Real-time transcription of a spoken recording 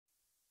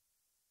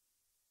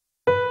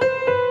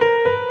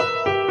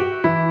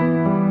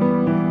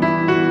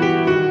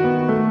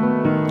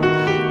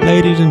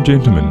Ladies and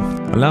gentlemen,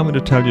 allow me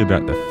to tell you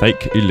about the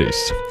Fake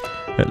Elise.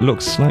 It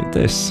looks like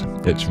this.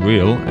 It's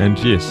real, and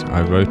yes,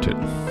 I wrote it.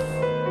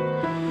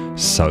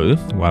 So,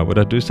 why would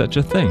I do such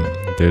a thing?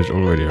 There's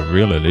already a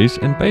real Elise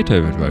and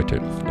Beethoven wrote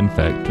it. In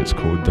fact, it's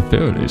called the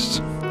Fur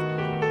Elise.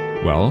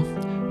 Well,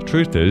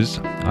 truth is,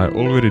 I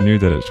already knew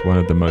that it's one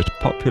of the most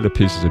popular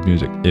pieces of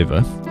music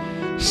ever,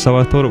 so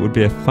I thought it would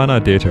be a fun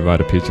idea to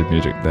write a piece of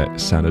music that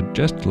sounded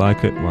just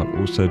like it while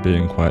also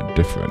being quite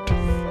different.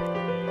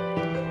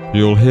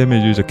 You'll hear me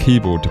use a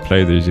keyboard to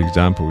play these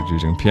examples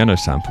using piano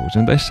samples,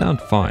 and they sound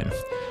fine,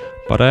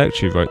 but I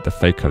actually wrote the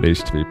Fake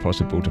Elise to be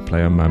possible to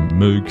play on my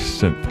Moog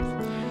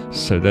synth,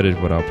 so that is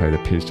what I'll play the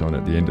piece on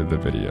at the end of the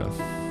video.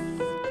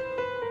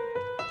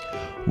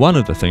 One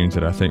of the things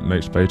that I think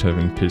makes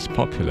Beethoven's piece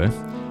popular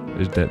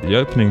is that the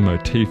opening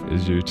motif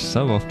is used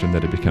so often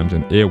that it becomes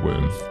an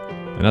earworm.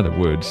 In other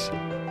words,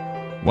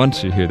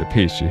 once you hear the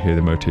piece, you hear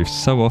the motif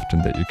so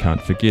often that you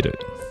can't forget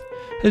it.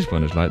 Here's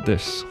one is like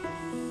this.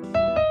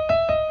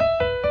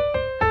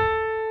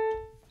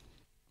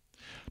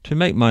 To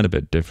make mine a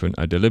bit different,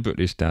 I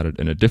deliberately started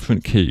in a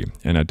different key,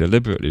 and I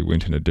deliberately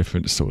went in a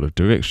different sort of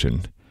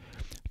direction.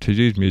 To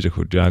use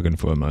musical jargon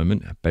for a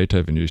moment,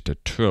 Beethoven used a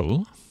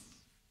trill,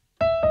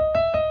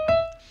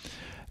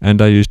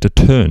 and I used a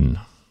turn.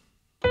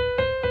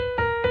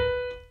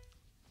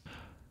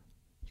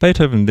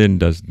 Beethoven then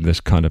does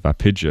this kind of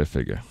arpeggio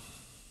figure.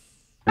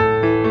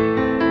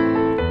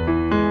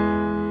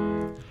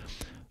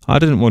 I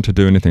didn't want to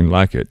do anything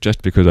like it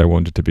just because I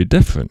wanted to be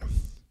different.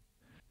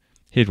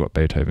 Here's what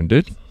Beethoven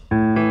did.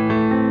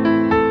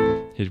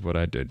 Here's what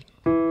I did.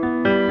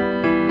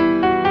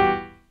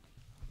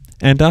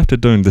 And after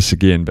doing this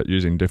again but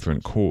using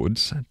different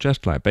chords,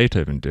 just like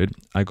Beethoven did,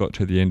 I got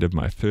to the end of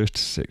my first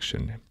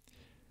section.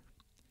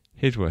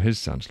 Here's what his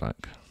sounds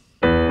like.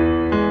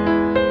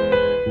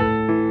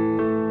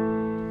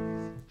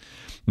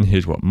 And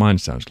here's what mine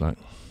sounds like.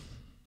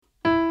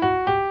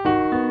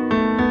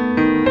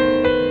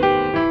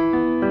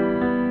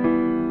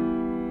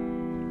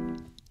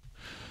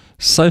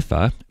 So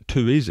far,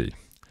 too easy.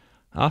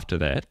 After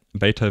that,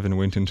 Beethoven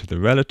went into the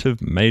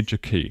relative major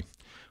key,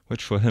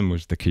 which for him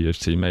was the key of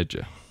C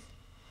major.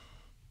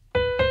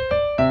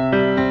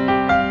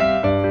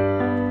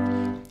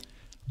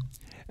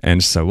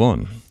 And so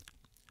on.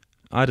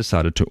 I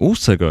decided to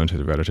also go into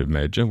the relative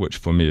major, which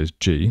for me is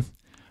G,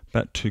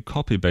 but to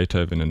copy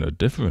Beethoven in a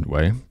different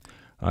way,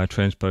 I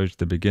transposed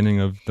the beginning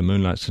of the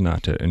Moonlight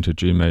Sonata into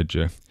G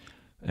major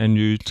and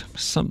used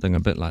something a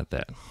bit like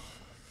that.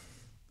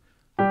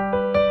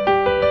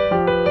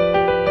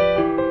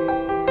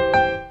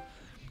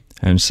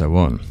 And so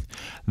on.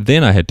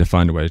 Then I had to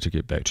find a way to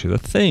get back to the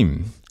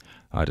theme.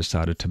 I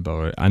decided to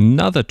borrow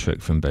another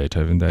trick from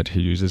Beethoven that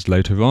he uses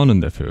later on in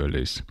the Fur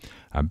Elise,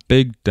 a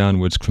big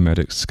downwards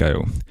chromatic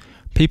scale.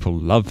 People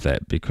love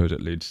that because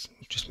it leads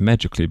just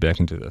magically back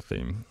into the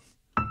theme.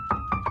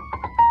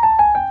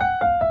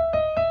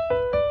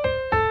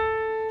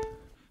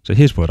 So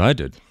here's what I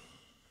did.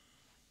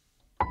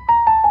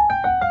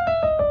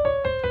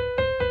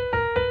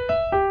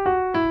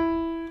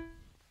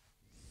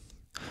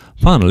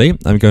 Finally,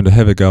 I'm going to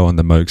have a go on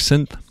the Moog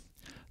synth.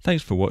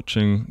 Thanks for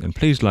watching, and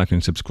please like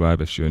and subscribe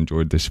if you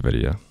enjoyed this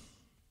video.